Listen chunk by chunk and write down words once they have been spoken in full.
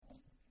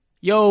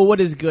Yo, what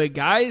is good,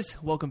 guys?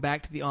 Welcome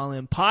back to the All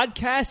In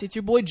Podcast. It's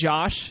your boy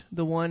Josh,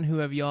 the one who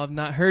y'all have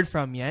not heard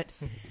from yet.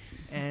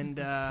 And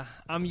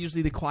I'm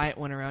usually the quiet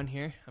one around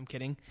here. I'm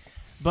kidding.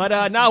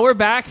 But no, we're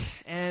back.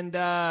 And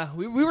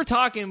we were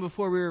talking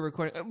before we were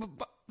recording.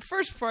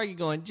 First, before I get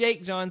going,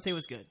 Jake, John, say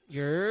what's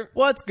good.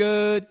 What's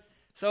good?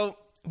 So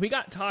we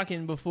got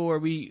talking before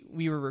we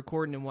were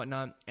recording and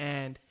whatnot.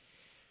 And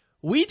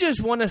we just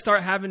want to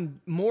start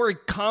having more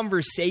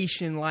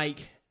conversation, like...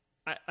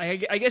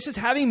 I guess just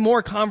having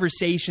more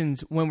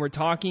conversations when we're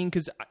talking,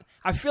 because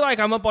I feel like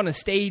I'm up on a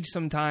stage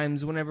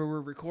sometimes whenever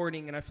we're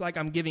recording, and I feel like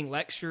I'm giving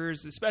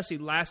lectures, especially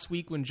last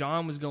week when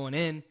John was going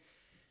in.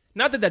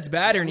 Not that that's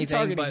bad or anything,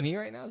 targeting but me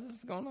right now? Is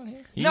this going on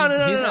here?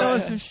 No. He's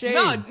throwing some shade.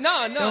 No.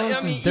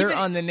 I mean, dirt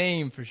on the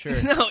name for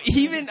sure. No,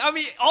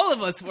 all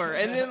of us were,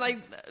 and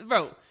then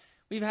bro,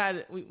 we've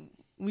had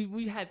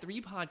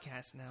 3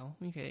 podcasts now.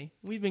 Okay,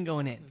 we've been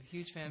going in.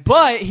 Huge fan.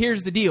 But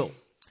here's the deal.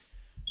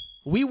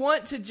 We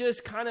want to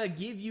just kind of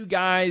give you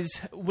guys,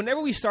 whenever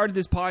we started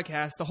this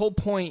podcast, the whole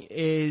point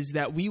is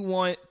that we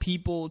want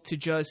people to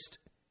just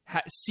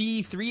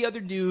see 3 other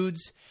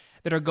dudes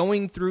that are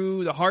going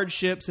through the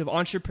hardships of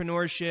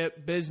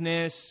entrepreneurship,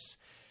 business,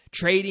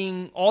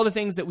 trading, all the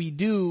things that we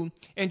do,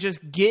 and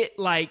just get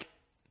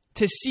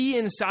to see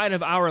inside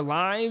of our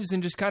lives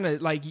and just kind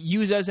of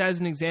use us as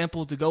an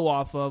example to go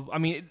off of. I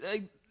mean,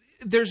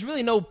 there's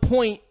really no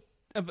point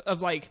of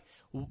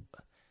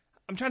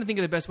I'm trying to think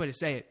of the best way to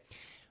say it.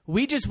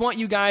 We just want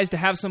you guys to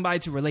have somebody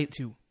to relate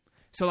to.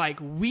 So,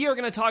 we are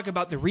going to talk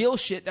about the real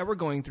shit that we're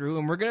going through,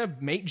 and we're going to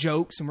make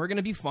jokes, and we're going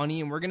to be funny,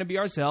 and we're going to be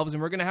ourselves,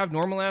 and we're going to have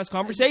normal-ass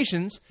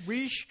conversations.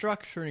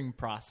 Restructuring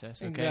process,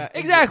 okay?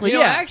 Exactly, yeah.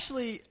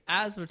 Actually,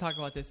 as we're talking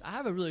about this, I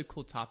have a really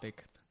cool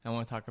topic I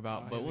want to talk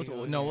about, but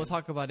we'll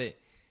talk about it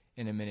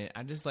in a minute.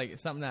 I just,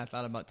 it's something that I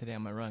thought about today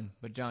on my run.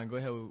 But, John, go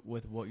ahead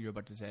with what you're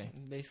about to say.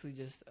 Basically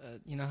just,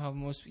 you know how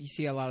you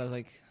see a lot of,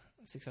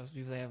 successful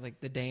people, they have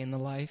the day in the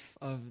life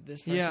of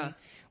this person. Yeah.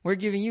 We're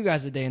giving you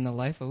guys a day in the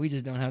life, but we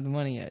just don't have the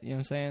money yet. You know what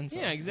I'm saying? So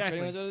yeah, exactly.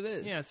 That's pretty much what it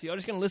is. Yeah, so y'all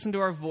just going to listen to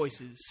our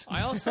voices.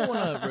 I also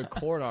want to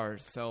record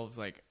ourselves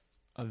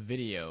a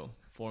video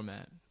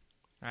format.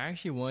 I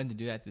actually wanted to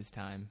do that this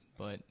time,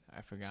 but I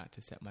forgot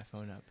to set my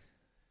phone up.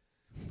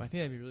 But I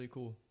think that'd be really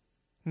cool.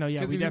 No,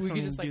 yeah, we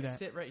definitely could just do that.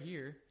 sit right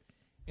here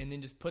and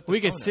then just put the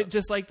We phone could sit up.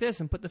 just like this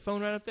and put the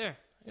phone right up there.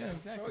 Yeah,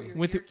 exactly.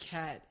 Your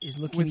cat is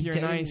looking with your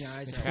dead nice in the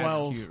eyes.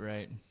 12. That's cute,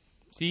 right?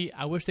 See,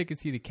 I wish they could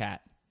see the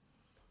cat.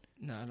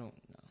 No, I don't know.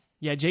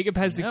 Yeah, Jacob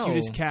has the No.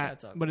 cutest cat,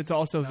 Cat's ugly. but it's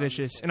also No, I'm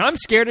vicious. just And I'm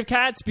scared of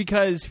cats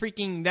because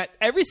freaking that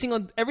every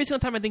single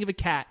time I think of a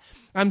cat,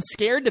 I'm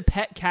scared to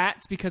pet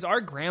cats because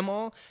our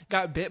grandma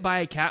got bit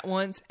by a cat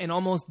once and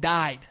almost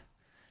died.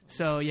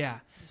 So yeah,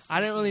 I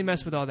didn't really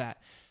mess with all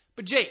that.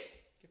 But Jake,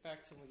 Get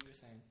back to what you were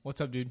saying. What's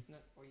up, dude? No,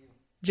 or you.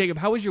 Jacob,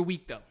 how was your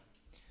week though?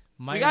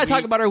 My We gotta talk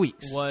week about our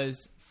weeks.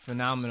 Was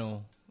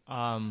phenomenal. This is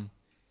going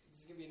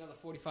to be another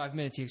 45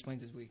 minutes. He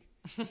explains his week.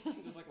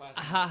 Just like last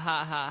time. Ha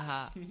ha ha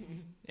ha.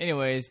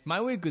 Anyways,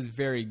 my week was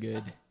very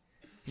good.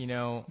 You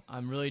know,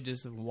 I'm really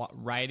just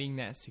riding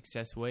that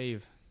success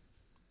wave.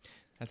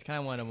 That's kind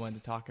of what I wanted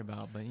to talk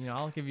about. But,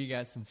 I'll give you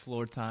guys some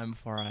floor time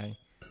before I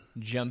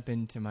jump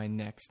into my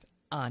next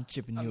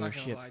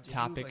entrepreneurship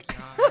topic.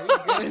 Are you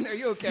good? Are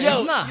you okay?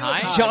 Yo, I'm not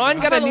high. John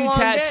got a I've had a new long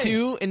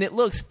tattoo and it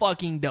looks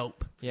fucking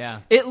dope.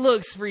 Yeah. It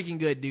looks freaking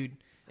good, dude.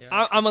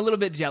 Yeah. I'm a little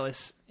bit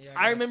jealous. Yeah,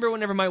 I remember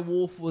whenever my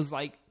wolf was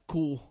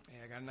cool.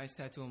 Yeah, I got a nice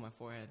tattoo on my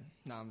forehead.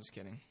 No, I'm just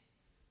kidding.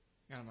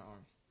 Got it on my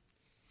arm.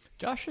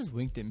 Josh just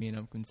winked at me and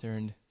I'm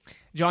concerned.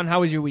 John, how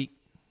was your week?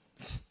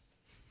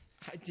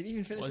 I didn't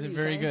even finish. Wasn't what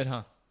you very were good,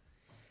 huh?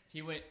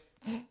 He went.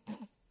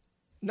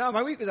 No,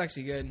 my week was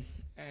actually good,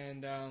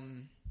 and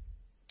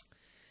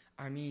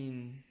I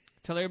mean,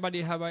 Tell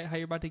everybody how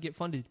you're about to get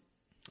funded.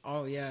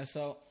 oh yeah.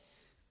 So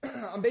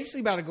I'm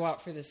basically about to go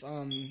out for this.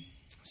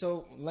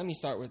 So let me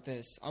start with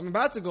this. I'm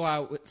about to go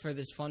out for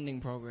this funding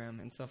program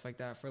and stuff like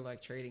that for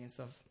trading and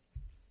stuff.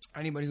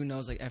 Anybody who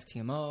knows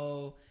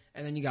FTMO,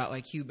 and then you got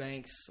Hugh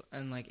Banks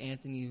and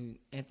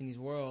Anthony's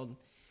World.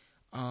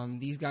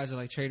 These guys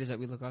are traders that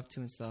we look up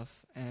to and stuff,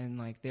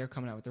 and they're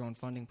coming out with their own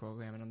funding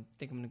program, and I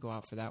think I'm gonna go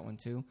out for that one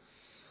too.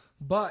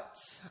 But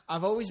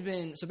I've always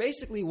been so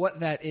basically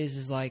what that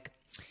is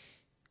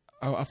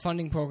a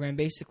funding program.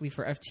 Basically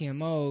for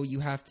FTMO, you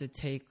have to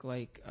take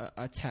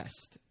a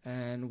test,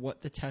 and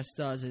what the test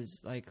does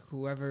is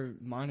whoever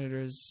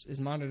is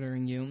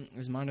monitoring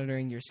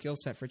your skill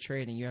set for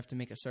trading. You have to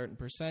make a certain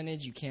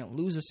percentage. You can't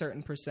lose a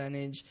certain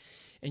percentage,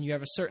 and you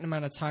have a certain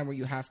amount of time where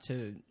you have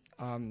to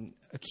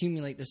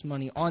accumulate this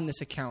money on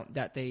this account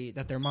that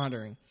they're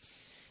monitoring.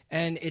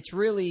 And it's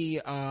really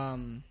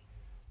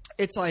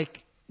it's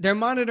they're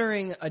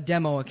monitoring a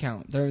demo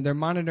account. They're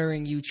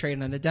monitoring you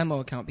trading on a demo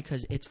account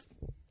because it's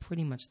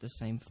pretty much the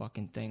same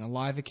fucking thing. A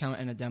live account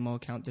and a demo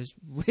account, there's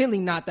really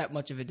not that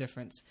much of a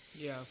difference.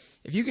 Yeah.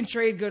 If you can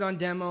trade good on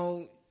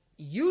demo,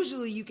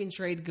 usually you can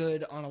trade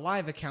good on a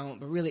live account,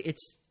 but really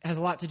has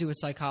a lot to do with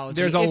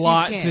psychology. There's a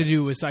lot to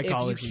do with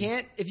psychology.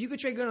 If you could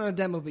trade good on a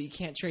demo, but you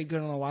can't trade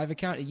good on a live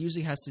account, it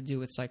usually has to do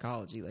with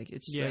psychology. Like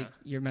it's like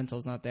your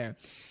mental's not there.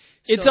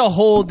 It's a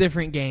whole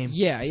different game.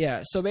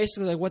 Yeah. So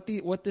basically, like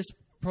what this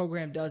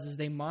program does is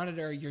they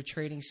monitor your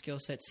trading skill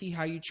set, see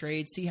how you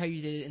trade, see how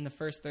you did it in the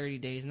first 30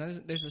 days,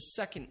 and there's a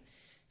second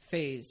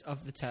phase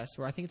of the test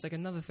where I think it's like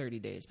another 30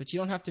 days. But you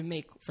don't have to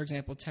make, for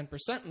example,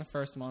 10% in the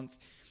first month.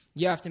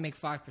 You have to make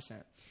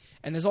 5%.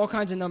 And there's all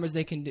kinds of numbers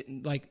they can do,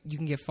 like you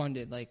can get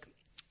funded, like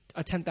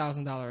a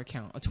 $10,000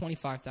 account, a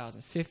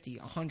 $25,000,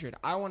 $50,000, $100,000.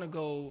 I want to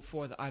go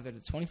for either the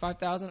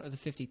 $25,000 or the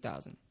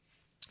 $50,000.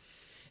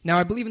 Now,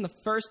 I believe in the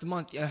first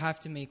month you have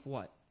to make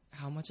what?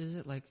 How much is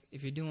it? Like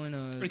if you're doing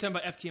Are you talking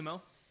about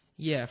FTMO?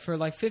 Yeah, for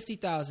like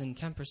 50,000,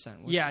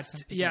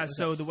 10%.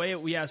 So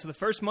the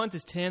first month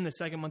is 10, the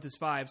second month is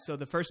 5. So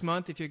the first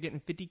month, if you're getting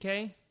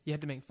 50K, you have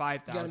to make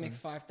 5,000. You got to make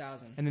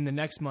 5,000. And then the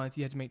next month,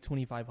 you have to make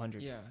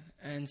 2,500. Yeah,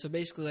 and so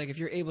basically, like if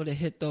you're able to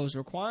hit those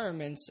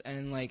requirements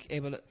and like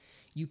able to,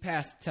 you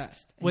pass the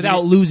test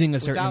without losing a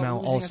certain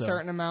amount. Without losing a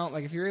certain amount,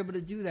 like if you're able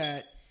to do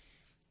that,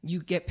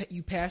 you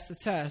pass the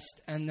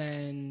test, and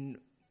then.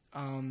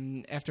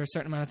 After a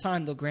certain amount of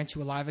time, they'll grant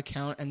you a live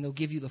account and they'll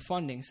give you the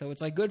funding. So it's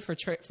like good for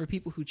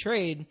people who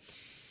trade,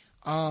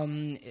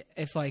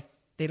 if like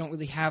they don't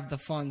really have the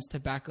funds to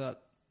back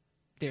up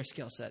their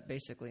skill set.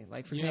 Basically,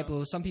 like for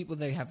example, some people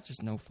they have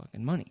just no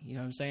fucking money. You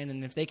know what I'm saying?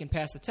 And if they can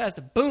pass the test,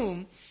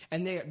 boom,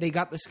 and they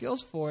got the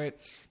skills for it,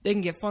 they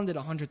can get funded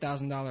a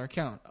 $100,000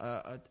 account,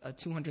 a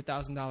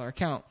 $200,000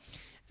 account,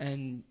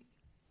 and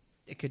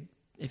it could.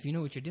 If you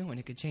know what you're doing,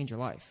 it could change your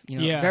life,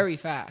 very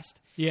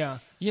fast. Yeah.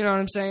 You know what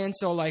I'm saying?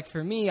 So, like,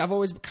 for me, I've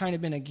always kind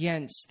of been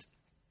against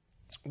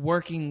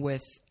working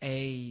with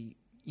a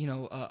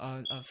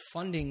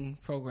funding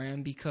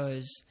program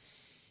because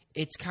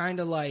it's kind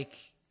of like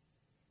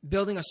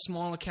building a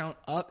small account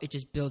up. It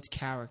just builds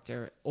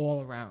character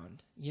all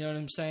around. You know what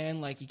I'm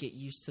saying? Like, you get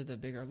used to the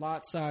bigger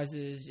lot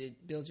sizes.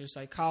 It builds your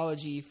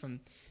psychology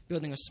from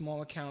building a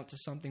small account to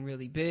something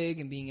really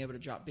big and being able to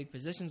drop big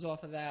positions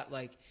off of that.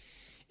 Like,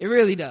 it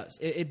really does.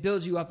 It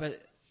builds you up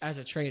as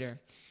a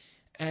trader.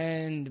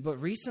 But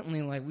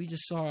recently, like we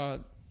just saw,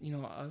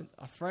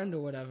 a friend or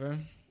whatever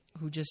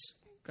who just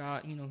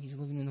got, he's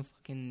living in a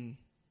fucking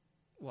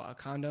a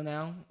condo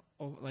now.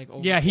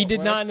 He did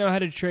not know how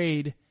to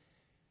trade.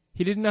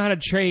 He didn't know how to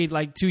trade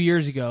like 2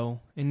 years ago,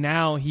 and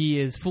now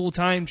he is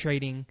full-time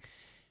trading,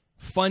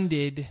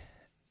 funded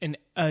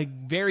a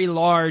very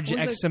large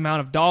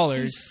amount of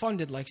dollars. He's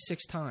funded like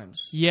 6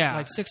 times. Yeah.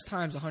 Like 6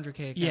 times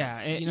 100K accounts.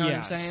 Yeah. You know what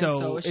I'm saying?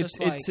 So it's just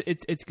like...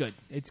 It's good.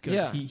 It's good.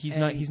 Yeah.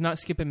 He's not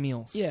skipping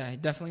meals. Yeah,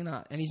 definitely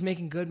not. And he's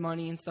making good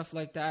money and stuff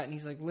like that, and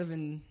he's like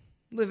living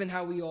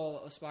how we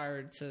all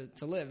aspire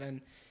to live.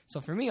 And so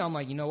for me, I'm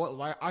like, you know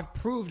what? I've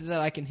proved that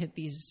I can hit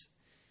these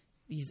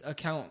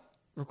account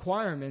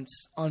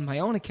requirements on my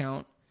own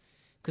account,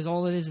 because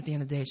all it is at the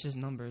end of the day, it's just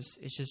numbers.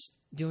 It's just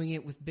doing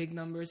it with big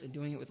numbers and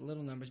doing it with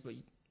little numbers, but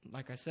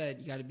like I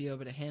said, you got to be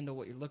able to handle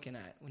what you're looking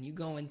at. When you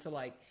go into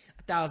like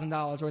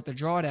 $1,000 worth of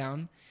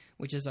drawdown,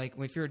 which is like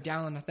if you're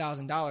down on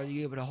 $1,000,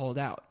 you're able to hold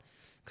out.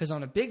 Because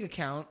on a big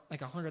account,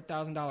 like a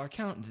 $100,000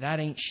 account, that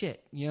ain't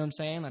shit. You know what I'm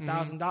saying?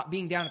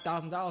 Being down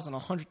 $1,000 on a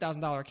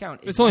 $100,000 account,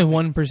 it's only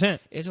 1%.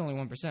 It's only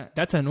 1%.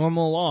 That's a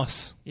normal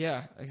loss.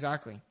 Yeah,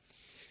 exactly.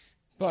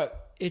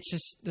 But it's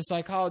just the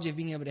psychology of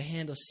being able to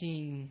handle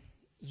seeing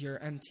your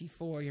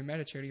MT4, your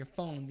MetaTrader, your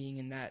phone being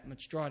in that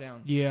much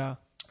drawdown. Yeah.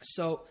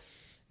 So.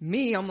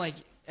 Me, I'm like,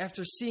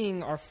 after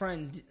seeing our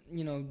friend,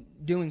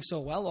 doing so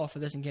well off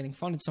of this and getting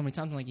funded so many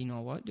times, I'm like, you know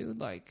what, dude?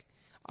 Like,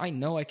 I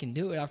know I can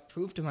do it. I've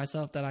proved to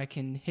myself that I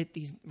can hit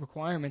these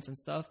requirements and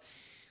stuff.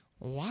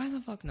 Why the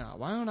fuck not?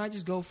 Why don't I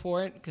just go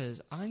for it?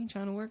 Because I ain't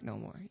trying to work no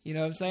more. You know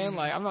what I'm saying? Mm-hmm.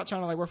 Like, I'm not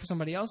trying to, work for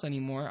somebody else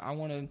anymore. I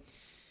want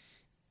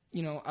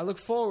to, I look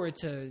forward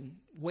to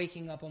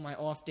waking up on my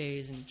off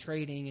days and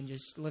trading and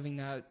just living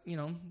that,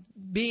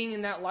 being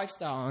in that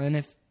lifestyle. And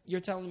if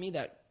you're telling me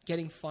that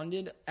getting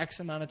funded X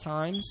amount of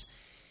times,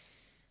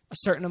 a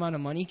certain amount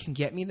of money can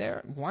get me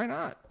there, why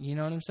not? You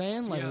know what I'm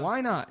saying? Like,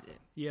 why not?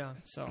 Yeah.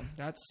 So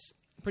that's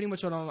pretty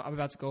much what I'm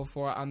about to go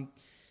for. I'm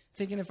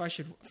thinking if I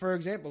should, for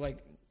example,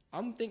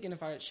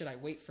 should I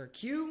wait for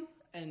Q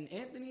and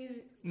Anthony?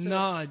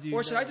 Nah, dude.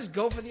 Or should I just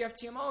go for the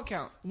FTMO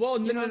account? Well,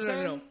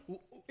 no.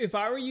 If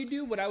I were you,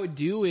 dude, what I would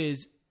do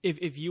is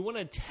if you want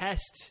to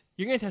test,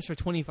 you're going to test for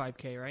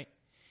 25K, right?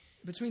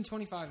 Between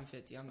 25 and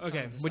 50.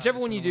 Okay, whichever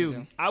one you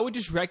do, I would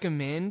just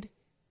recommend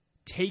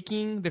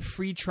taking the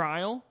free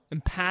trial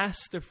and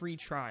pass the free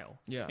trial.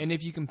 Yeah. And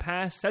if you can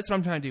pass, that's what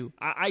I'm trying to do.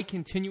 I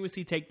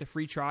continuously take the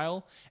free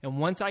trial, and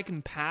once I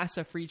can pass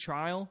a free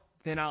trial,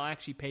 then I'll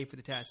actually pay for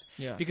the test.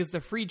 Yeah. Because the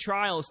free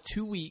trial is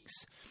 2 weeks,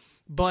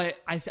 but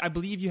I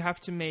believe you have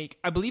to make,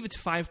 I believe it's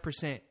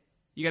 5%.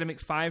 You got to make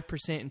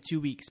 5% in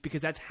 2 weeks,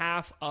 because that's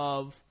half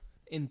of,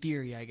 in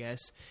theory, I guess,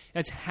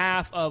 that's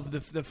half of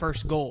the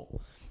first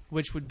goal.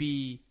 Which would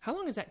be, how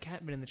long has that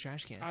cat been in the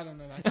trash can? I don't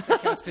know. I think the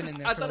cat's been in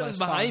there I for thought the it was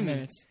last 5 behind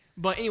minutes. me.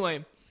 But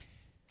anyway,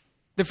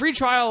 the free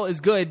trial is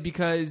good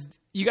because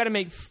you got to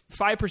make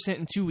 5%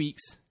 in 2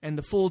 weeks, and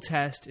the full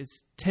test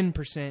is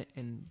 10%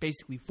 in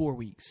basically 4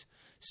 weeks.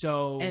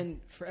 So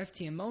And for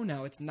FTMO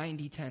now, it's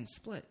 90-10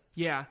 split.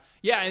 yeah,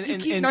 and You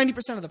keep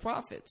 90% of the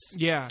profits.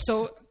 Yeah.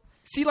 So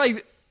See,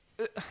 like,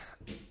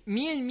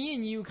 me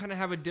and you kind of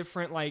have a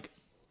different like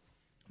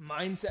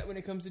mindset when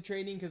it comes to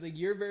trading, because like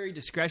you're very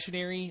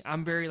discretionary.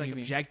 I'm very like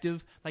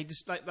objective. Like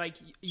just like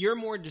you're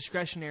more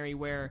discretionary.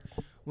 Where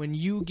when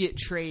you get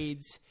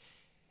trades,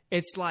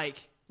 it's like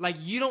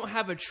you don't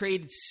have a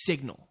trade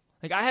signal.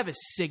 Like I have a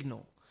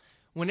signal.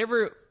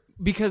 Whenever.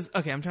 Because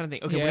I'm trying to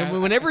think. Okay, Yeah,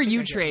 whenever I think you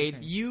I get what you're trade,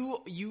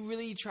 saying. you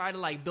really try to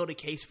like build a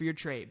case for your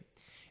trade,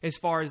 as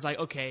far as like,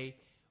 okay,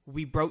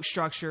 we broke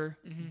structure,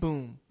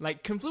 boom,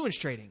 like confluence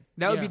trading.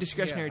 That would be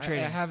discretionary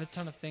trading. I have a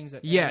ton of things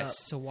that Yes. add up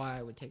to why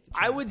I would take the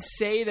trade. I would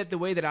say that the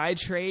way that I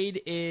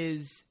trade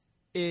is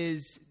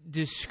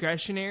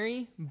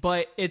discretionary,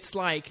 but it's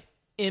like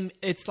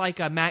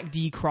a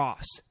MACD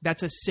cross.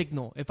 That's a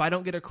signal. If I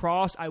don't get a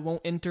cross, I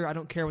won't enter. I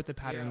don't care what the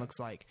pattern looks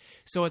like.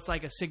 So it's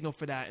like a signal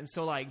for that. And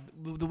so like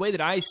the way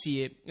that I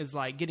see it is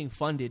like getting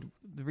funded.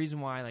 The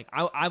reason why like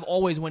I've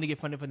always wanted to get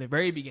funded from the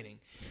very beginning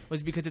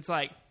was because it's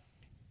like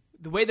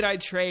the way that I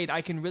trade,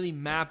 I can really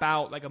map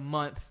out like a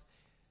month,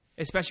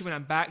 especially when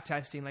I'm back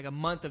testing, like a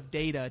month of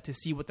data to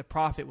see what the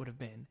profit would have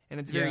been.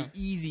 And it's very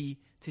easy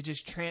to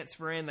just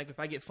transfer in. Like if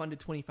I get funded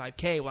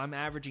 $25K, well, I'm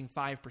averaging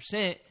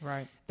 5%.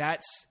 Right.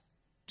 That's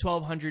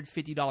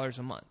 $1,250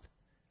 a month.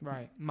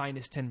 Right.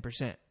 Minus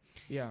 10%.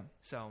 Yeah.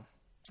 So.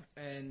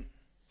 And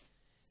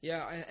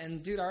yeah,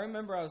 and dude, I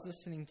remember I was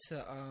listening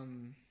to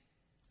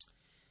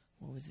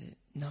what was it?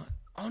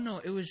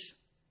 It was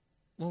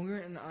when we were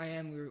in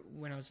IM.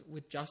 When I was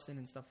with Justin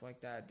and stuff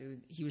like that,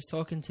 dude. He was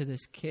talking to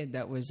this kid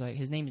that was like,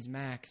 his name is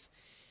Max.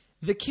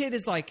 The kid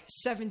is like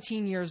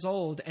 17 years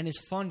old and is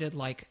funded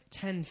like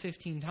 10,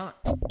 15 times.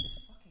 This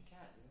fucking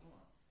cat, dude.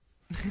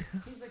 Hold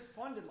on. He's like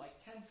funded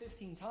like 10,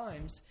 15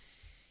 times,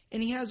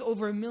 and he has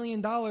over $1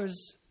 million.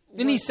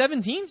 And he's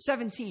 17?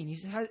 17. He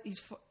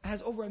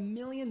has over $1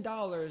 million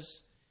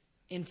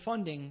in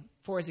funding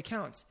for his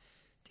accounts.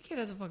 The kid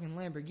has a fucking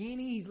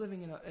Lamborghini. He's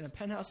living in a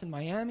penthouse in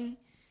Miami.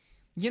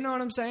 You know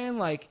what I'm saying?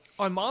 Like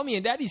On mommy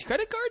and daddy's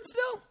credit cards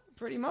still?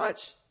 pretty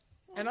much.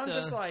 And I'm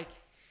just like,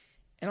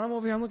 and I'm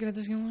over here. I'm looking at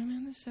this guy. I'm like,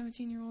 man, this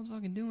 17-year-old's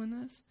fucking doing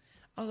this.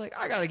 I was like,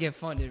 I gotta get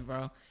funded,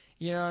 bro.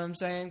 You know what I'm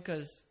saying?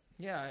 Because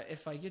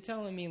if like you're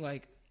telling me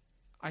like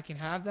I can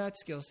have that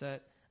skill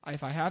set,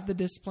 if I have the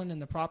discipline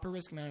and the proper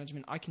risk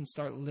management, I can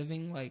start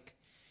living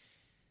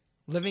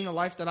a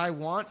life that I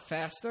want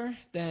faster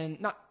than,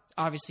 not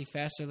obviously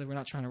faster, that we're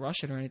not trying to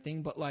rush it or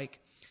anything, but like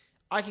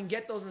I can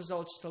get those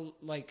results to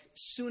like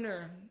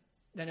sooner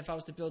than if I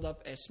was to build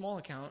up a small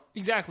account.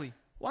 Exactly.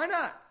 Why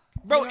not?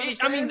 Bro, You know what I'm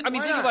saying? I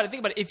mean, Why think not?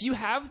 about it. If you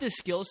have the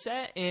skill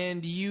set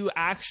and you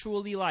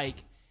actually like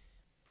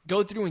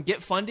go through and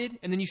get funded,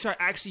 and then you start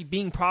actually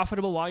being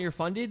profitable while you're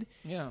funded,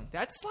 Yeah.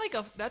 that's like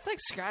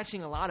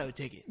scratching a lotto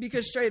ticket.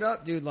 Because straight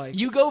up, dude, like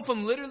You go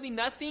from literally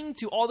nothing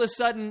to all of a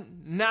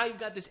sudden now you've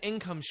got this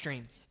income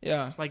stream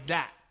yeah. like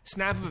that,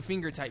 snap of a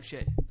finger type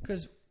shit.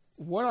 Because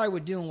what I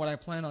would do and what I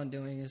plan on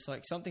doing is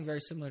like something very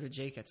similar to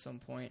Jake at some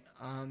point.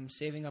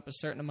 Saving up a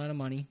certain amount of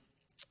money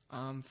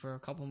for a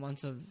couple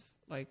months of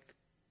like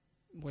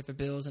with the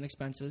bills and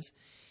expenses.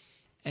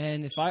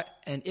 And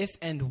if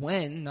and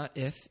when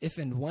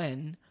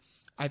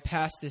I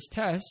pass this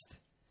test,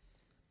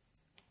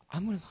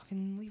 I'm going to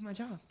fucking leave my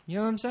job. You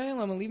know what I'm saying? I'm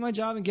going to leave my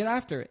job and get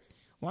after it.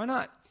 Why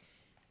not?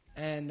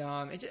 And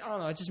I don't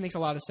know. It just makes a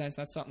lot of sense.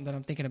 That's something that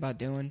I'm thinking about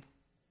doing.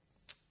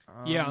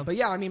 Yeah. But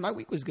yeah, I mean, my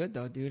week was good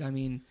though, dude. I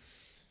mean,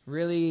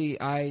 really,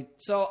 I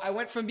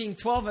went from being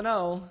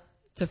 12-0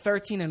 to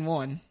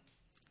 13-1.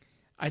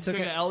 I took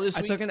an L this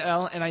I week? took an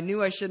L, and I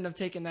knew I shouldn't have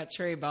taken that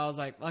trade, but I was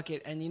like, fuck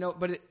it. And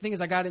but the thing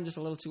is, I got in just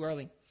a little too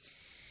early.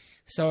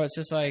 So it's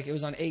just like, it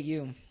was on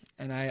 8U,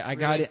 and I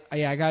got it.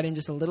 Yeah, I got in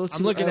just a little too early.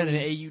 I'm looking at an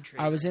AU trade.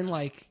 I was in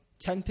like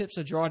 10 pips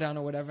of drawdown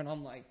or whatever, and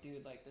I'm like,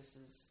 dude, like I'm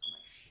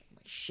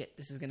like, shit,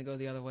 this is going to go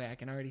the other way. I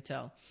can already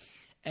tell.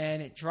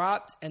 And it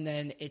dropped, and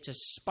then it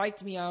just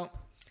spiked me out,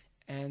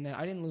 and then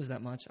I didn't lose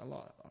that much.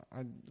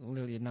 I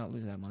literally did not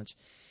lose that much.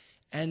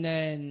 And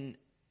then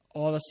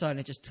all of a sudden,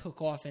 it just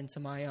took off into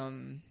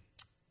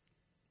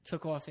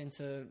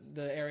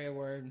the area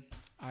where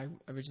I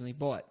originally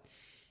bought.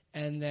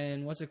 And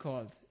then what's it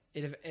called?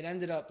 It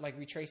ended up like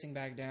retracing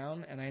back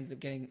down, and I ended up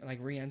getting like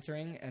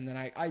re-entering, and then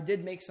I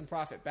did make some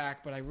profit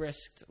back, but I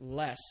risked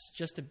less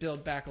just to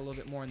build back a little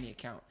bit more in the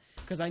account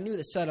because I knew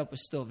the setup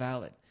was still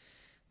valid.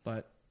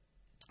 But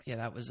yeah,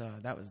 that was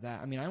that.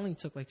 I mean, I only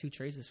took like 2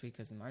 trades this week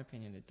because, in my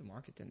opinion, the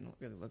market didn't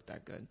really look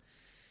that good.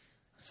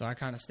 So I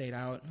kind of stayed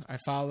out. I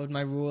followed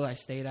my rule. I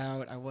stayed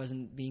out. I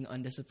wasn't being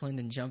undisciplined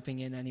and jumping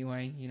in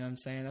anyway. You know what I'm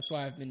saying? That's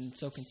why I've been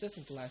so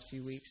consistent the last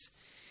few weeks.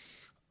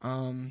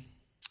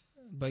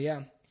 But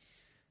yeah,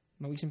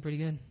 my week's been pretty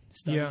good.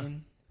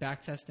 Studying,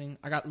 back testing.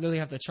 I literally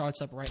have the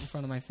charts up right in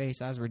front of my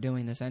face as we're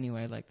doing this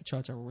anyway. Like the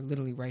charts are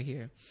literally right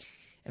here,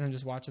 and I'm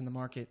just watching the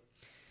market.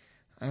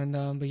 And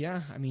but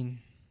yeah, I mean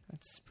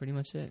that's pretty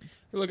much it.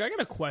 Look, I got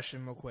a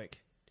question real quick.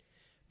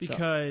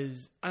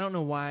 because I don't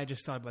know why I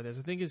just thought about this.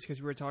 I think it's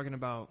because we were talking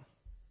about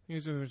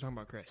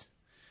Chris.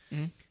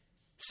 Mm-hmm.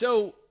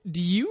 So,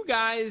 do you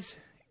guys?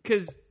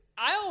 Because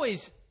I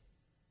always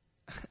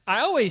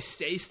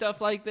say stuff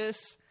like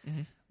this,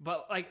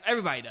 but like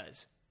everybody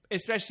does,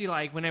 especially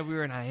like whenever we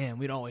were in IM,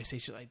 we'd always say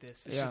shit like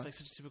this. It's just like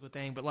such a typical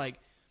thing. But like,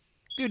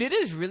 dude, it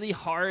is really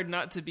hard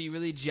not to be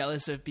really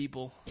jealous of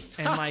people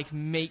and like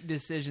make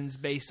decisions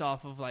based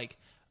off of like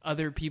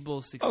other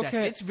people's success.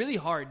 Okay. It's really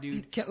hard,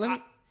 dude. Let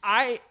me.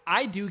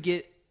 I do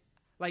get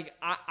like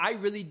I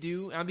really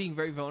do. I'm being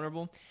very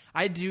vulnerable.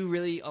 I do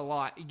really a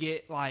lot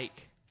get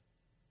like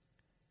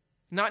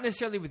not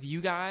necessarily with you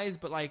guys,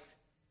 but like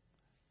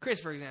Chris,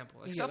 for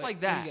example, like stuff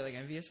like that. You get like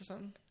envious or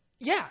something.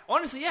 Yeah,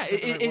 honestly, yeah.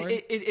 Is that the right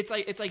word?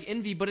 It's like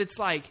envy, but it's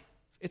like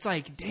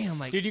damn,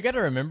 like Dude, you got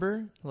to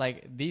remember,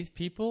 like, these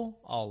people,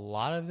 a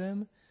lot of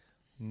them,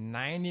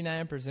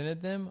 99%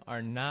 of them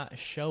are not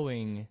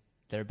showing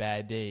their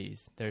bad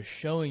days. They're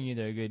showing you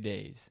their good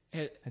days.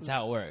 That's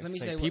how it works. Let me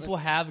Like, say people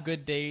have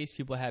good days.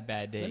 People have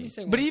bad days. Let me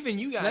say. but even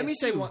you guys. Let me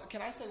say too. one.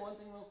 Can I say one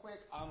thing real quick?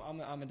 I'm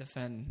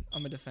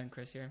gonna defend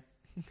Chris here.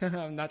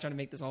 I'm not trying to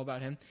make this all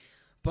about him,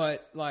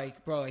 but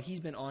like, bro, like he's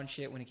been on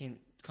shit when it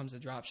comes to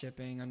drop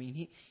shipping. I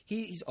mean,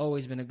 he's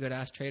always been a good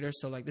ass trader.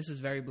 So like, this is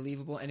very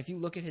believable. And if you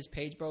look at his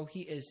page, bro,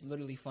 he is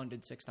literally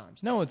funded 6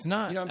 times. No, it's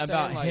not You know what I'm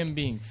about saying? Like- him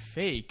being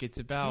fake. It's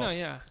about No,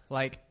 yeah.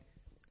 like,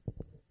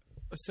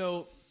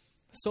 so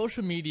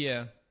social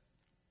media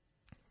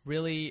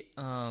really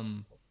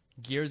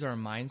gears our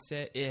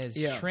mindset. It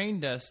has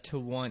trained us to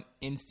want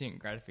instant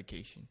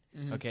gratification.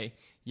 Okay,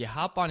 you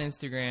hop on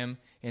Instagram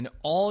and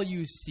all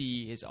you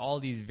see is all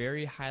these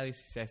very highly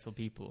successful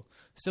people.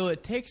 So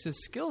it takes a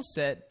skill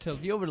set to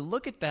be able to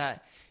look at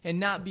that and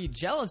not be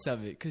jealous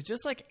of it. Because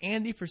just like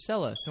Andy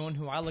Frisella, someone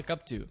who I look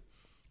up to,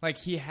 like,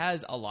 he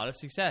has a lot of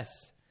success.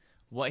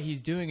 What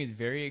he's doing is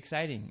very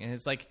exciting, and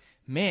it's like,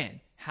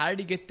 man, how did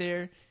he get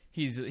there?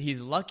 He's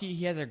lucky.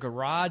 He has a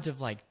garage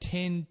of like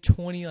 10,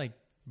 20 like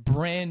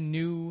brand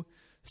new,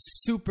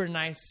 super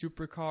nice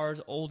supercars,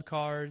 old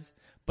cars.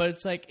 But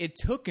it's like it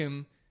took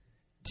him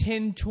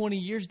 10, 20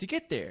 years to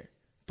get there.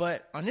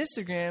 But on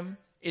Instagram,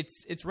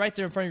 it's right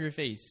there in front of your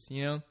face,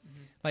 you know?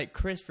 Like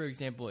Chris, for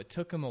example, it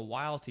took him a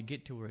while to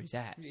get to where he's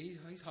at. Yeah,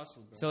 he's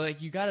hustled, bro. So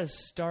like you got to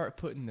start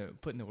putting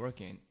the work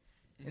in.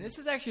 And this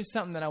is actually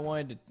something that I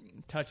wanted to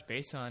touch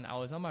base on. I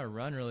was on my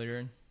run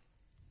earlier,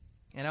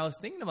 and I was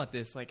thinking about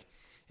this. Like,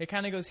 it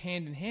kind of goes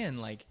hand in hand.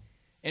 Like,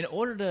 in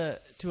order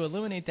to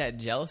eliminate that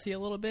jealousy a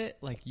little bit,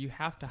 like, you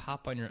have to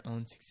hop on your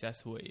own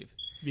success wave.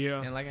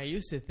 Yeah. And like, I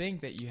used to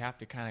think that you have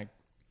to kind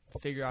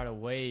of figure out a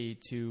way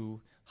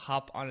to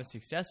hop on a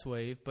success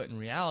wave, but in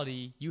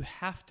reality, you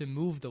have to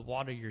move the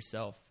water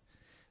yourself.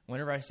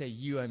 Whenever I say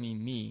you, I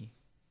mean me.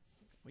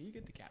 Will you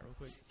get the cat real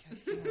quick?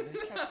 Yeah,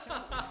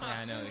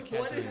 I know. The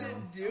cat's What is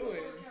annoying. it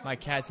doing? My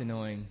cat's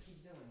annoying.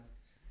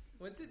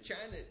 What's it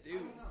trying to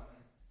do?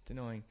 It's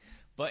annoying.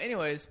 But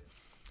anyways,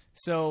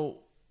 so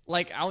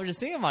like I was just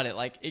thinking about it.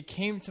 Like it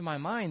came to my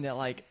mind that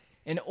like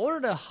in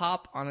order to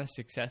hop on a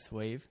success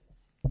wave,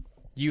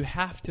 you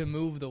have to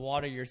move the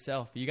water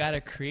yourself. You got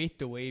to create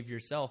the wave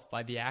yourself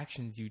by the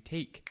actions you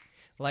take.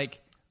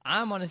 Like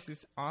I am on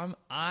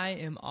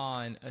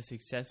a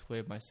success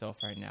wave myself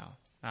right now.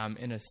 I'm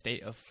in a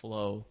state of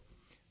flow.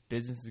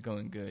 Business is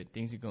going good.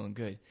 Things are going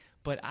good.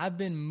 But I've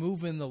been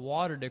moving the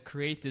water to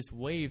create this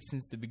wave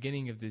since the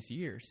beginning of this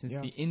year, since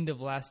the end of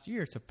last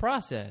year. It's a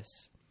process.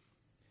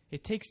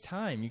 It takes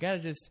time. You got to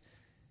just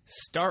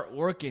start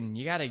working.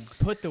 You got to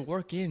put the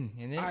work in,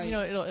 and then,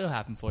 it'll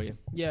happen for you.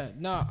 Yeah,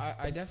 no,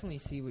 I definitely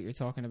see what you're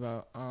talking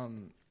about.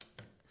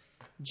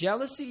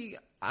 Jealousy,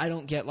 I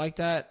don't get like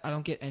that. I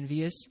don't get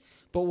envious.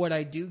 But what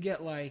I do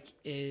get like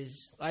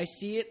is I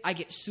see it, I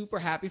get super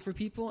happy for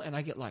people, and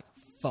I get like,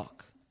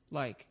 fuck.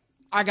 Like,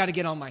 I got to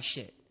get on my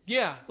shit.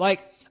 Yeah.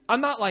 Like,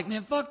 I'm not like,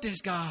 man, fuck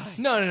this guy.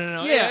 No.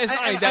 Yeah, it's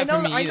not like that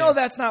for me I either. know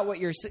that's not what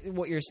you're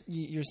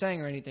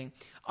saying or anything.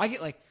 I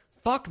get like,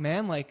 fuck,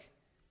 man, like,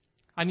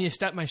 I need to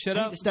step my shit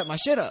I need up. to step my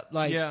shit up.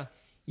 Like, Yeah.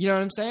 you know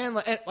what I'm saying?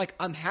 Like,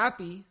 I'm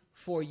happy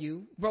for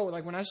you, bro.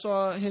 Like when I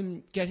saw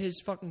him get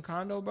his fucking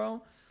condo,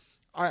 bro,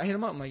 I hit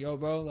him up. I'm like, yo,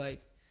 bro,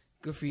 like,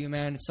 good for you,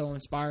 man. It's so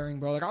inspiring,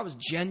 bro. Like, I was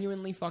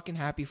genuinely fucking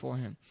happy for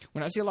him.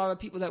 When I see a lot of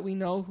people that we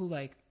know who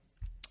like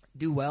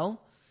do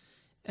well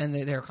and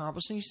they're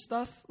accomplishing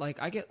stuff,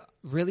 like I get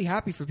really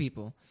happy for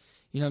people.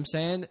 You know what I'm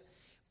saying?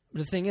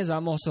 The thing is,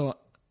 I'm also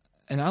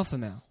an alpha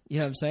male. You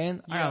know what I'm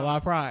saying? I got a lot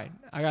of pride.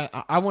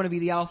 I want to be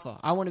the alpha.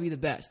 I want to be the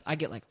best. I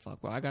get like,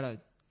 fuck, bro.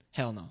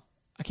 Hell no.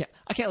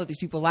 I can't let these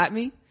people lap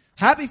me.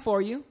 Happy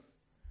for you.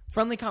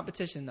 Friendly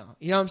competition though.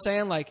 You know what I'm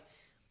saying? Like,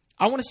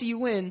 I want to see you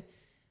win,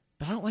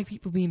 but I don't like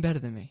people being better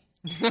than me.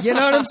 You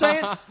know what I'm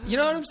saying? You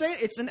know what I'm saying?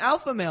 It's an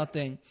alpha male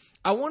thing.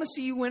 I want to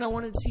see you win. I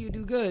want to see you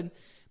do good,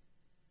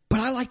 but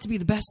I like to be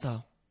the best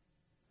though.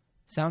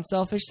 Sounds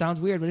selfish. Sounds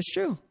weird, but it's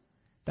true.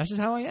 That's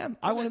just how I am.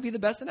 I want to be the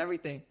best in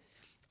everything.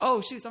 Oh,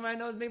 shit, somebody I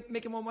know is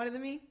making more money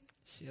than me?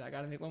 Shit, I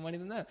got to make more money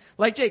than them.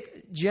 Like,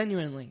 Jake,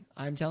 genuinely,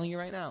 I'm telling you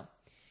right now,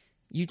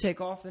 you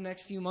take off the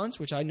next few months,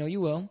 which I know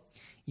you will.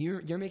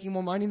 You're making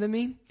more money than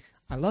me.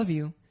 I love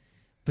you,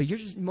 but you're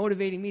just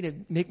motivating me to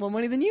make more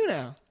money than you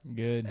now.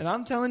 Good. And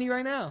I'm telling you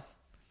right now.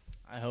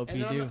 I hope And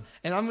you then do.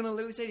 And I'm going to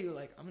literally say to you,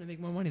 like, I'm going to make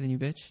more money than you,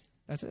 bitch.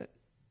 That's it.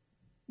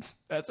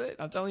 That's it.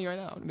 I'm telling you right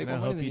now. I'm going to make And I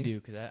more money hope than you you.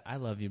 do, because I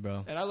love you,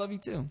 bro. And I love you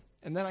too.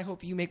 And then I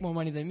hope you make more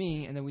money than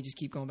me, and then we just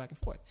keep going back and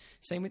forth.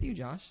 Same with you,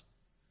 Josh.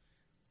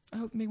 I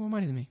hope you make more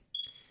money than me.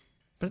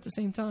 But at the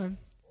same time,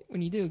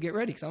 when you do, get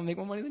ready, because I'm going to make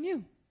more money than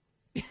you.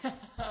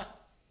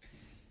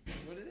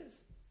 That's what it is.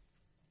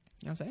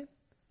 You know what I'm saying?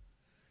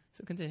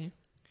 So continue.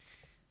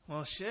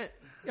 Well, shit.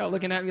 Y'all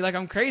looking at me like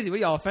I'm crazy. What,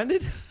 are y'all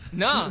offended?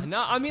 No.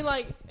 I mean,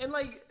 like, and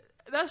like,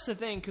 that's the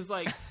thing, because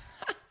like,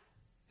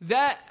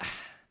 that,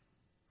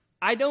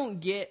 I don't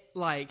get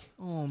like,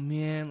 oh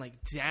man, like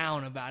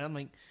down about it. I'm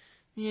like,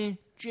 yeah,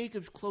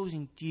 Jacob's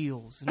closing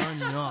deals and I'm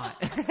not.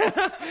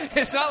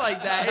 It's not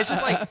like that. It's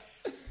just like,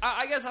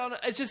 I guess I don't know.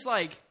 It's just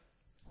like,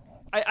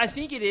 I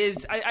think it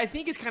is. I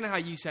think it's kind of how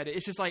you said it.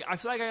 It's just like, I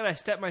feel like I gotta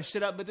step my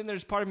shit up, but then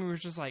there's part of me where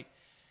it's just like,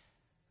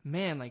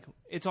 man, like,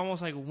 it's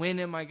almost like, when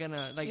am I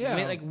gonna, like, Yeah,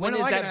 when am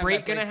is I that break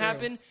have that gonna breakthrough?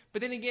 happen?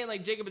 But then again,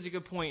 like, Jacob is a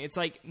good point. It's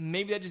like,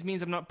 maybe that just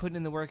means I'm not putting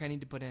in the work I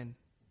need to put in.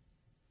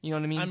 You know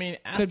what I mean? I mean,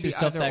 ask Could be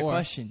yourself either that or.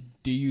 question.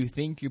 Do you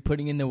think you're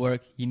putting in the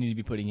work you need to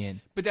be putting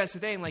in? But that's the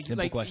thing, like,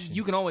 simple question.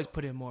 you can always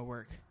put in more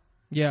work.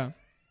 Yeah.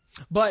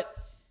 But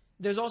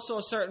there's also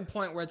a certain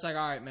point where it's like,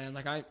 all right, man,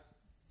 like I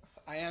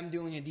am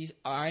doing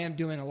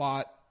a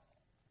lot.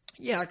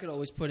 Yeah, I could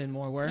always put in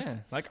more work. Yeah.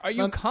 Like, are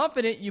you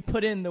confident you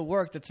put in the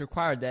work that's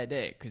required that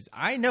day? Because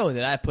I know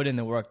that I put in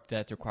the work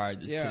that's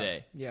required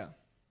today. Yeah.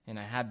 And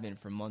I have been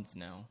for months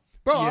now.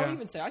 Bro, Yeah. I'll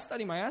even say I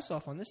study my ass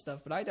off on this stuff,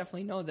 but I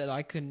definitely know that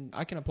I can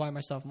apply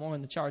myself more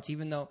in the charts,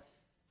 even though.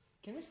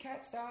 Can this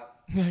cat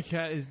stop? That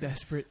cat is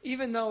desperate.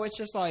 Even though it's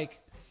just like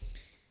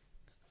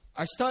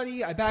I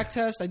study, I back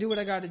test, I do what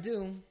I got to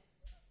do.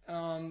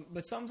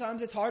 But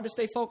sometimes it's hard to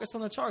stay focused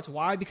on the charts.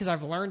 Why? Because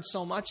I've learned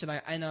so much, and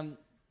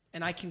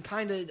I can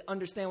kind of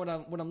understand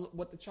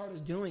what the chart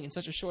is doing in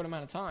such a short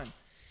amount of time.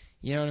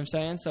 You know what I'm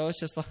saying? So it's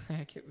just like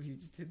I can't believe you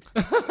just did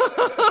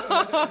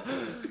that.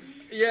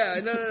 Yeah,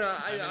 no.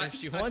 If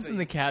she wants in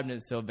the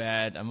cabinet so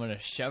bad, I'm gonna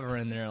shove her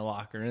in there and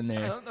lock her in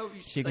there. I don't know if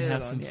you should She say can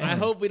that have on some the fun. I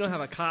hope we don't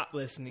have a cop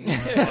listening.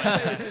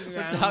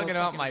 I'm talking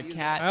about my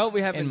cat. I hope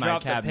we haven't in my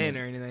dropped a cabinet. pin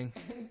or anything.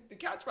 The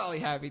cat's probably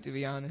happy, to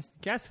be honest.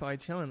 Cat's probably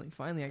chilling. Like,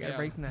 finally, I got to Yeah.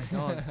 break from that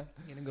dog. I'm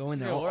gonna go in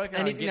there. Yeah, we're working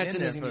on Anything that's in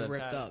getting there is in gonna there be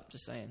for ripped the up.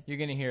 Just saying. You're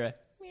gonna hear a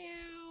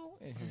meow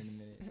in here in a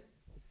minute.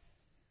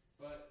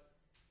 But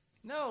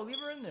No, leave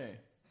her in there.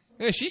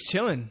 Yeah, she's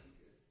chilling.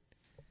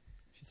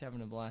 She's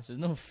having a blast. There's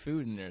no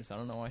food in there, so I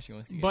don't know why she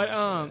wants to get But in there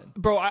so bad.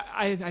 bro,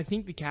 I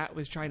think the cat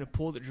was trying to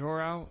pull the drawer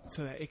out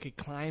so that it could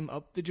climb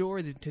up the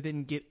drawer to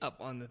then get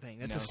up on the thing.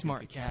 That's No, a 'cause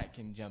smart the cat.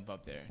 can jump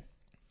up there.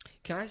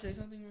 can I say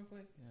something real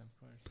quick? Yeah, of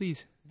course.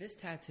 Please, This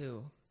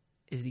tattoo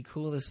is the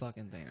coolest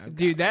fucking thing. I've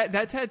dude, got.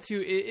 that tattoo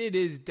it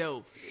is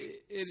dope.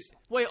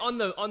 Wait, on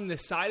the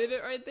side of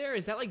it right there,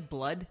 is that like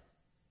blood,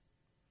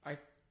 I,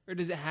 or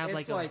does it have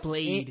it's like a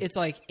blade? It's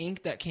like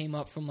ink that came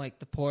up from like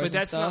the pores. but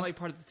that's and stuff. not like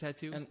part of the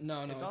tattoo. And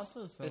no, It's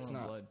also some it's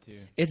not. blood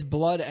too. It's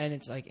blood and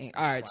it's like ink.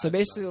 All right, so Wow,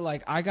 basically,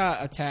 like I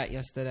got a tat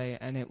yesterday,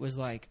 and it was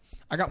like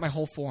I got my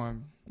whole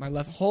forearm, my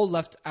whole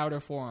left outer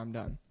forearm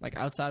done. Like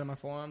outside of my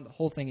forearm, the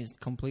whole thing is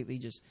completely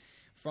just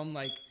from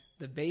like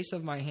the base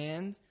of my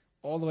hand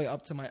all the way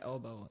up to my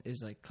elbow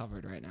is like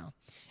covered right now,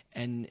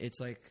 and it's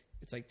like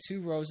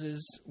 2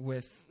 roses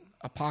with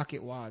a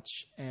pocket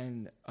watch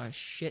and a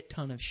shit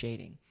ton of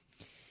shading,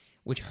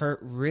 which hurt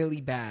really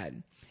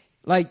bad.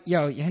 Like,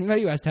 yo,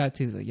 anybody who has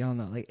tattoos, like, y'all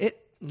know, like, it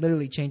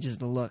literally changes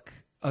the look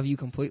of you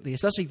completely,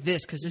 especially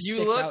this, because this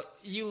sticks out.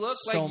 You look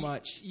so like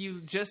much.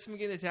 You just from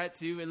getting a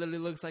tattoo. It literally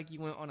looks like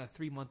you went on a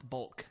 3-month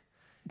bulk.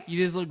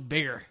 You just look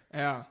bigger.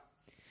 Yeah,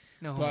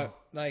 No, but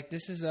like,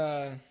 this is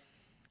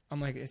I'm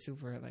like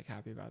super like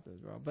happy about this,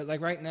 bro. But like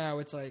right now,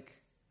 it's like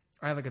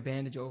I have like a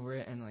bandage over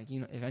it, and like,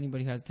 you know, if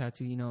anybody has a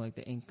tattoo, you know, like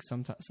the ink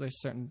sometimes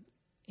there's certain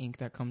ink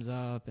that comes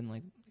up and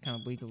like kind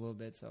of bleeds a little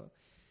bit, so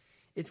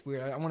it's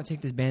weird. I want to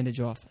take this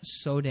bandage off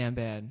so damn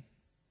bad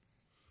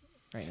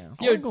right now.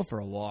 I want to go for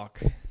a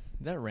walk.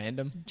 Is that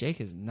random? Jake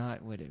is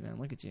not with it, man.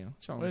 Look at you.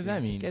 What's wrong What with does you?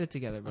 that mean? Get it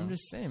together, bro. I'm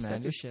just saying, Step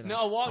man. your Just- shit no,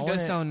 up. a walk I does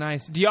wanna- sound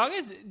nice. Do y'all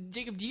guys,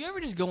 Jacob? Do you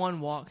ever just go on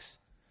walks?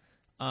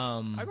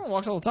 I go on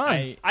walks all the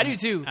time. I do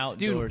too,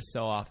 Outdoors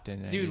so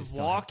often. I Dude, just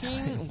don't have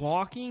time.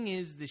 walking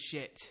is the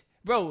shit,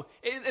 bro.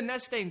 And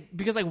that's the thing,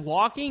 because like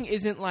walking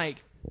isn't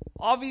like,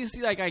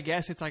 obviously, like I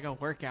guess it's like a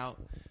workout,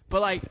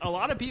 but like a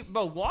lot of people,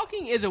 bro,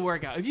 walking is a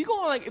workout. If you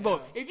go on like, bro,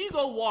 if you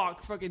go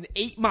walk fucking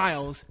 8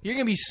 miles, you're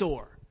gonna be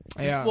sore.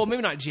 Yeah. Well,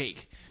 maybe not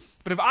Jake,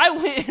 but if I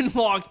went and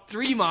walked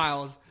 3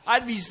 miles,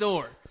 I'd be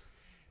sore.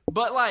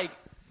 But like,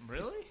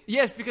 Really?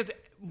 yes, because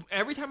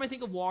every time I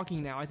think of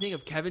walking now, I think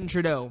of Kevin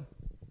Trudeau.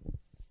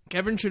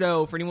 Kevin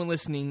Trudeau, for anyone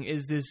listening,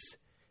 is this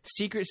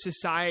secret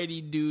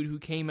society dude who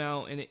came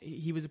out, and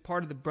he was a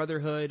part of the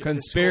Brotherhood.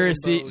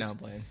 Conspiracy. Or the Skull and No, Bones, I'm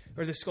playing.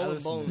 or the Skull I and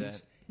listened to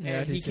Bones. that. Yeah, I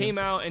And did he too. came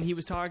out and he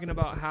was talking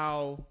about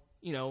how,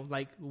 you know,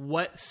 like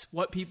what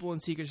people in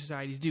secret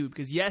societies do.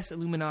 Because yes,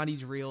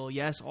 Illuminati's real.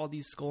 Yes, all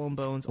these Skull and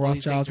Bones, all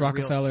these Rothschilds, things are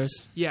real.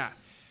 Rockefellers. Yeah.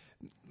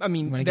 I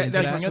mean, Wanna get into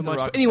that's that? not so I'm much.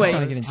 gonna But get anyway,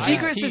 into that.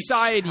 secret Teach how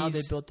societies,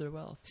 they built their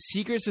wealth.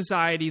 secret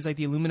societies like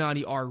the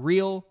Illuminati are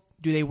real.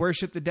 Do they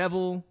worship the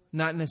devil?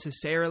 Not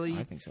necessarily.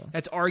 I think so.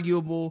 That's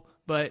arguable,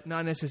 but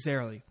not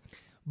necessarily.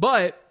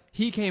 But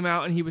he came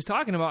out and he was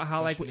talking about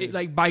how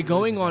like by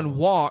going on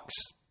walks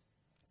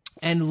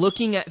and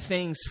looking at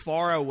things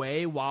far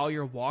away while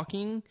you're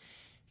walking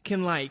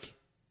can like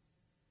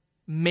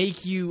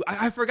make you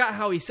I forgot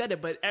how he said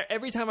it, but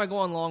every time I go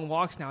on long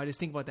walks now I just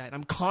think about that.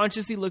 I'm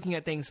consciously looking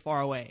at things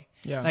far away.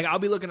 Yeah. Like I'll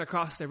be looking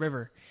across the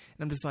river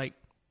and I'm just like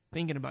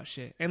thinking about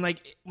shit. And like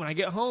when I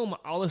get home,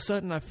 all of a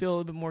sudden I feel a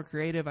little bit more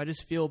creative. I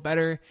just feel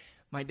better.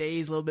 My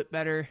day's a little bit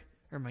better.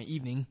 Or my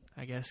evening,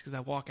 I guess, because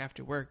I walk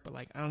after work. But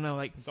like, I don't know,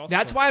 like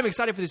that's why I'm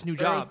excited for this new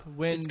job.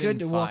 Wind, It's good and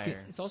to fire. walk.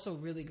 It's also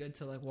really good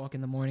to like walk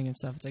in the morning and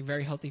stuff. It's like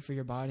very healthy for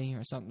your body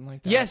or something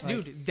like that. Yes,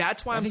 Like, dude.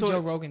 That's why I I'm think so. Joe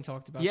Rogan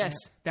talked about Yes,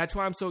 that. that's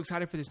why I'm so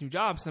excited for this new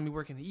job. So I'm gonna be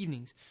working the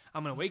evenings.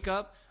 I'm gonna wake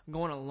up,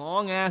 go on a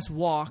long ass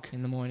walk,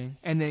 In the morning.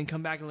 and then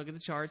come back and look at the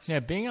charts.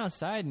 Yeah, being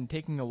outside and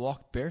taking a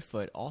walk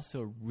barefoot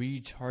also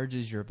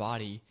recharges your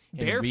body and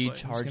Barefoot?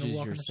 Just gonna recharges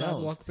walk on your the cells.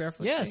 sidewalk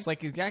barefoot Yes, today?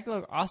 like exactly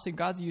like Austin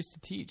Godzi used to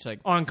teach. Like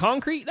On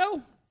concrete,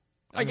 though,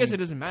 I guess mean, it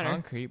doesn't matter.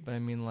 concrete, but I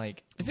mean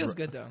like It feels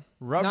good though.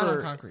 rubber. Not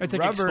on concrete. It's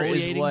like rubber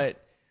is exfoliating.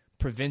 what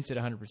prevents it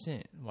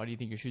 100%. Why do you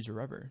think your shoes are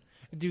rubber?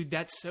 Dude,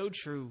 that's so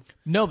true.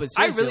 No, but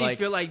I seriously, really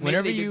feel like maybe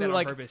whenever they did you that on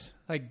like purpose.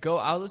 like go,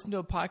 I listened to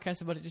a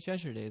podcast about it just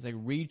yesterday. It's like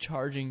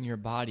recharging your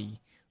body,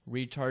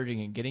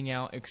 recharging it, getting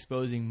out,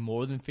 exposing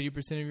more than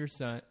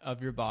 50%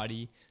 of your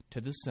body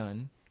to the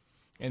sun,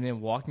 and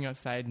then walking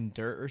outside in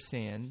dirt or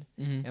sand,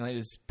 and like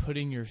just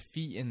putting your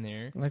feet in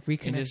there, Like and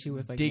reconnect just you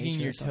with like digging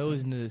nature or your toes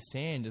something. into the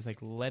sand, just like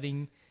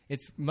letting.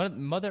 It's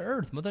Mother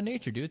Earth, Mother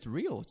Nature, dude. It's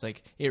real. It's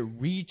like it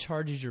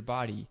recharges your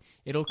body.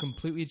 It'll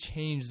completely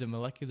change the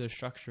molecular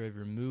structure of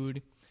your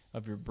mood,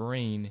 of your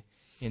brain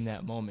in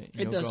that moment.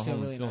 It You'll does go feel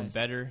home really feeling nice.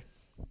 better,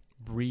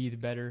 breathe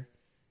better,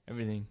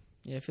 everything.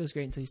 Yeah, it feels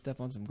great until you step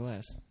on some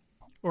glass.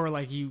 Or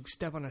like you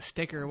step on a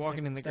sticker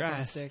walking in the Step on a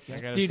grass. stick, yeah. I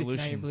got a Dude, now you're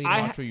solution. bleeding.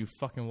 Watch where you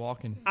fucking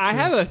walking. I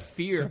have a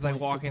fear of Good like point,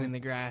 good walking point. in the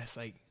grass,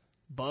 like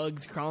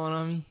bugs crawling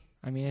on me.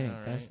 I mean, it ain't, All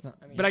that's right. not.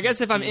 I mean, But I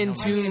guess if I'm in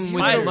see how much tune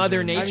with spiders Mother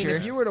are in there. I mean, Nature,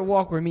 if you were to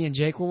walk where me and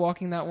Jake were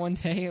walking that one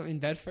day in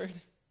Bedford,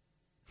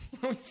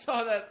 we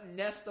saw that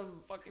nest of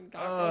fucking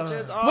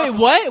cockroaches. Wait,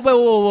 what? Wait,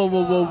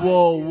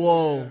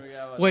 whoa.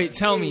 Wait,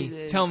 tell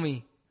Jesus.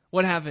 me.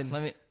 What happened?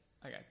 Let me.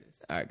 I got this.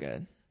 All right,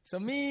 good. So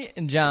me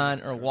and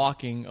John are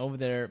walking over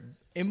there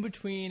in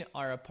between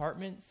our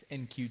apartments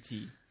and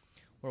QT.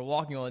 We're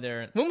walking over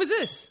there. When was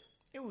this?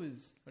 It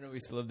was whenever we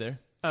used to live there.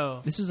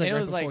 Oh. This was like And it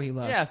right was before like, he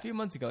left. Yeah, a few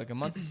months ago, like a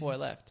month before I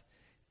left.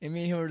 And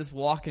me and him were just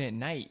walking at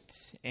night,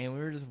 and we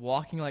were just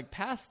walking like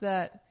past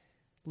that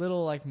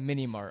little like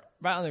mini mart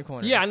right on the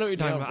corner. Yeah, I know what you're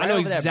talking about. I know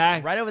over that-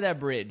 exact- right over that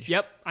bridge.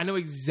 Yep, I know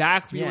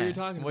exactly what Yeah, you're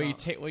talking where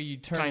about. where you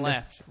turn Kinda.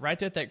 left, right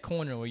there at that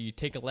corner where you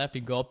take a left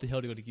and go up the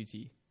hill to go to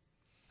QT.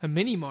 A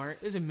mini mart.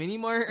 There's a mini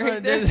mart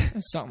right there.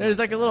 Something There's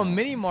like a that. little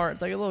mini mart.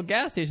 It's like a little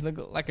gas station,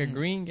 like a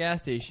green gas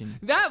station.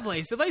 That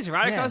place. The place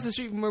right Yeah. across the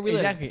street from where we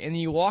Exactly. And then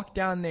you walk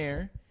down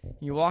there.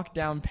 You walk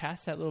down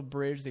past that little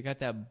bridge. They got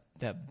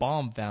that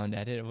bomb found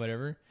at it or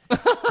whatever. You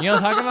know what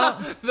I'm talking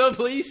about? live. The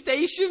police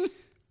station?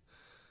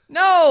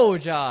 No,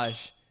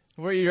 Josh.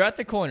 Where you're at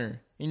the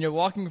corner and you're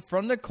walking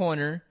from the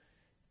corner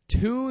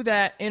to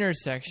that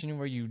intersection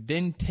where you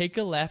then take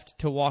a left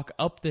to walk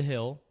up the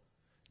hill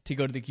to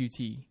go to the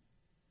QT.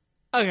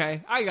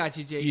 Okay, I got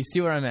you, Do Jake. you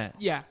see where I'm at?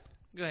 Yeah,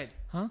 go ahead.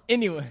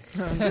 Anyway.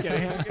 I'm just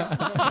kidding.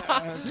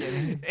 I'm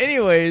kidding.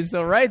 Anyways,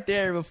 so right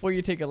there before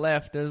you take a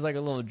left, there's like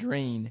a little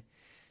drain.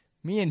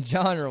 Me and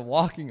John are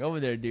walking over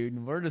there, dude,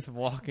 and we're just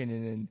walking,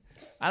 and then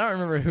I don't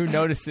remember who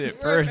noticed it at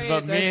We're first, paying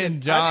but me attention. and I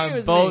think it John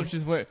was both me.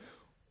 just went,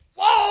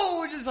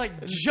 "Whoa!" Just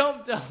like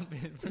jumped up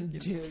and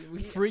Dude,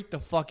 we- freaked the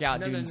fuck out,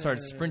 No, dude, no, and no, started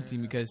no, no,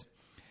 sprinting because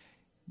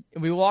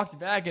we walked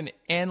back and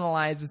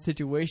analyzed the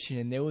situation,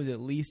 and there was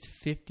at least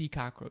 50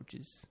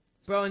 cockroaches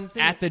Bro, and the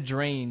thing, at the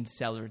drain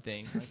cellar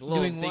thing. Like a little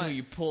Doing thing what? where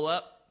you pull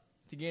up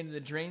to get into the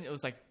drain. It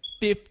was like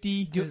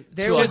 50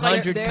 there to was like-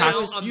 100 there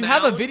cockroaches. was a You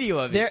have a mound? video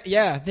of it.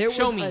 there was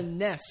Show me. a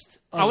nest.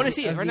 I wanna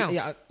see it right now.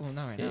 Yeah, well,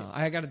 not right now.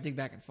 I got to dig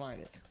back and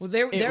find it. Well,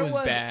 there was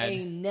was bad.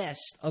 a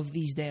nest of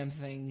these damn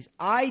things.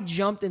 I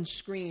jumped and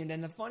screamed,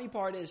 and the funny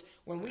part is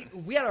when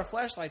we had our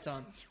flashlights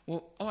on.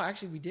 Well, oh,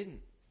 actually, we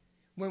didn't.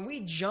 When we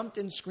jumped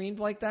and screamed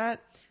like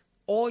that,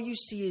 all you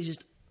see is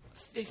just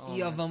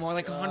 50 of them or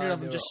like 100 of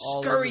they them just were all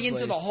over scurry the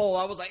into the place. hole.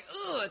 I was like,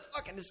 ugh, it's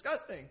fucking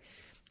disgusting.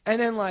 And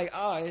then like,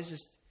 oh, it's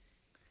just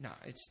no,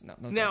 it's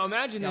not. No Now thanks.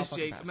 imagine Yeah, I'll this,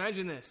 fucking Jake. pass.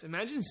 Imagine this.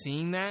 Imagine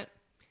seeing that,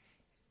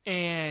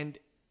 and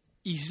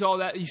you saw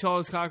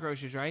those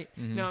cockroaches, right?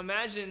 Mm-hmm. Now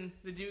imagine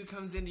the dude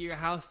comes into your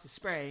house to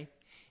spray,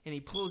 and he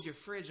pulls your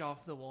fridge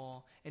off the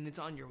wall, and it's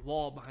on your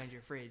wall behind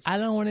your fridge. I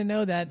don't want to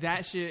know that.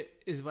 That shit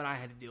is what I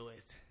had to deal with.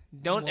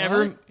 Don't What?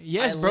 ever,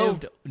 yes, I bro,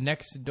 lived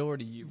next door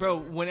to you, bro.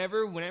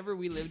 Whenever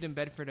we lived in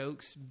Bedford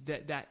Oaks,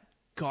 that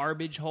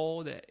garbage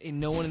hole that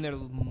no one in their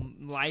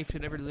life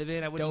should ever live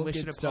in, I wouldn't Don't wish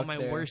get it stuck upon my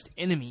there. worst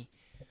enemy.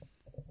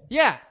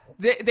 Yeah,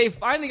 they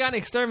finally got an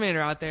exterminator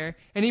out there,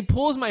 and he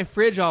pulls my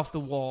fridge off the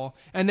wall,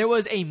 and there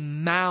was a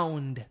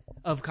mound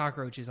of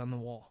cockroaches on the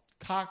wall.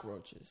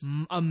 Cockroaches.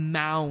 A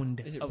mound.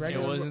 Is it of It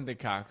regular? wasn't the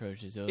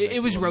cockroaches.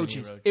 It was little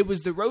roaches. mini It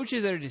was the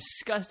roaches that are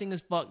disgusting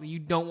as fuck that you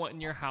don't want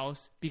in your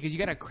house because you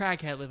got a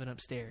crackhead living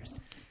upstairs.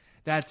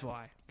 That's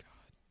why.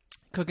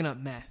 Cooking up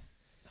meth.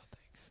 No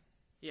thanks.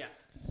 Yeah.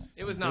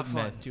 It was not Good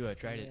fun. meth, too. I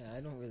tried it. Yeah,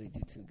 I don't really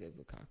do too good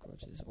with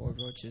cockroaches or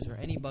roaches or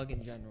any bug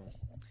in general.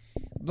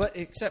 But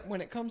except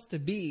when it comes to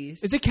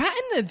bees. Is the cat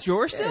in the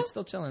drawer Yeah, still? it's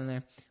still chilling in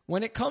there.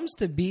 When it comes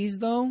to bees,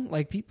 though,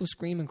 like people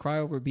scream and cry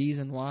over bees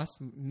and wasps.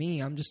 Me,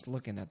 I'm just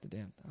looking at the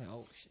damn thing. Like,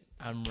 oh shit!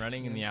 I'm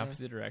running in You the know what I'm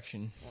opposite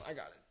direction. Well, I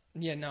got it.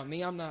 Yeah, no,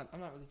 me, I'm not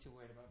really too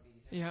worried about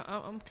bees. Yeah,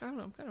 I'm kind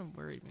of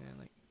worried, man.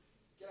 Like,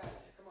 Get out of here!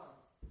 Come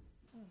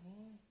on.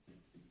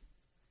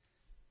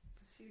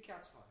 See the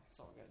cat's fine. It's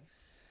all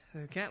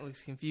good. the cat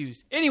looks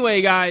confused.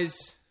 Anyway, guys,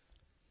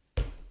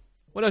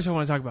 what else you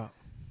want to talk about?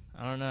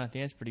 I don't know. I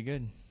think that's pretty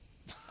good.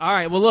 All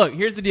right. Well, look,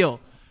 here's the deal.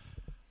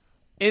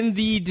 In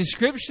the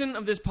description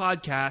of this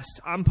podcast,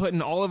 I'm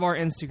putting all of our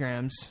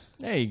Instagrams.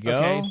 There you go.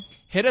 Okay.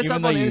 Hit us Even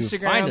up though on you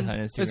Instagram. find us on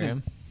Instagram.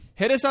 Listen,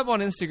 hit us up on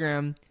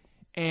Instagram,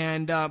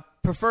 and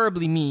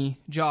preferably me,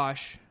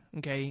 Josh.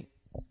 Okay,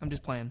 I'm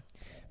just playing.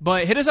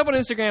 But hit us up on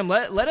Instagram.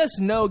 Let us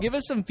know. Give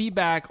us some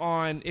feedback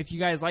on if you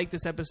guys like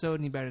this episode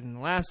any better than the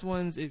last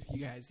ones. If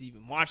you guys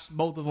even watched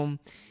both of them,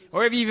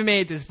 or if you even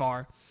made it this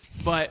far.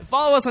 But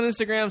follow us on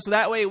Instagram so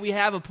that way we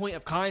have a point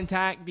of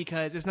contact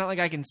because it's not like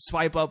I can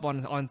swipe up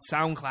on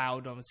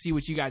SoundCloud and see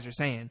what you guys are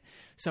saying.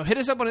 So hit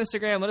us up on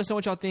Instagram. Let us know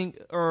what y'all think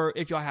or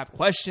if y'all have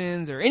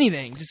questions or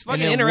anything. Just And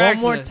fucking then interact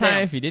one more with us. time, Now.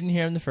 if you didn't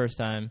hear him the first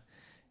time,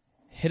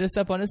 hit us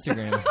up on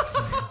Instagram.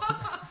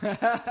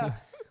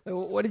 Wait,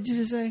 what did you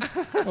just say?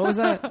 What was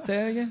that? Say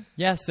that again.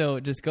 Yeah, so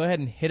just go ahead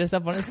and hit us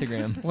up on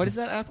Instagram. What is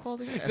that app called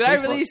again? Did I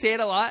really say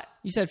it a lot?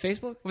 You said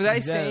Facebook? Was I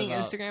You said it saying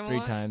about Instagram a 3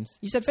 lot? times.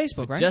 You said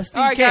Facebook, right? Just in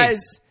All right, case, guys.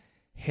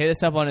 hit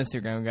us up on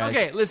Instagram, guys.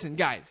 Okay, listen,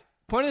 guys.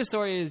 Point of the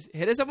story is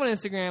hit us up on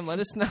Instagram. Let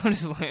us know.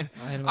 Just land.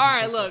 I'll hit 'em All up on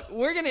right, Facebook. look,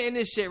 we're gonna end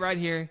this shit right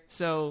here.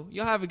 So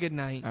y'all have a good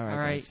night. All right, All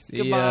right, guys. See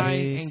ya. goodbye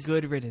Peace. and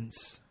good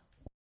riddance.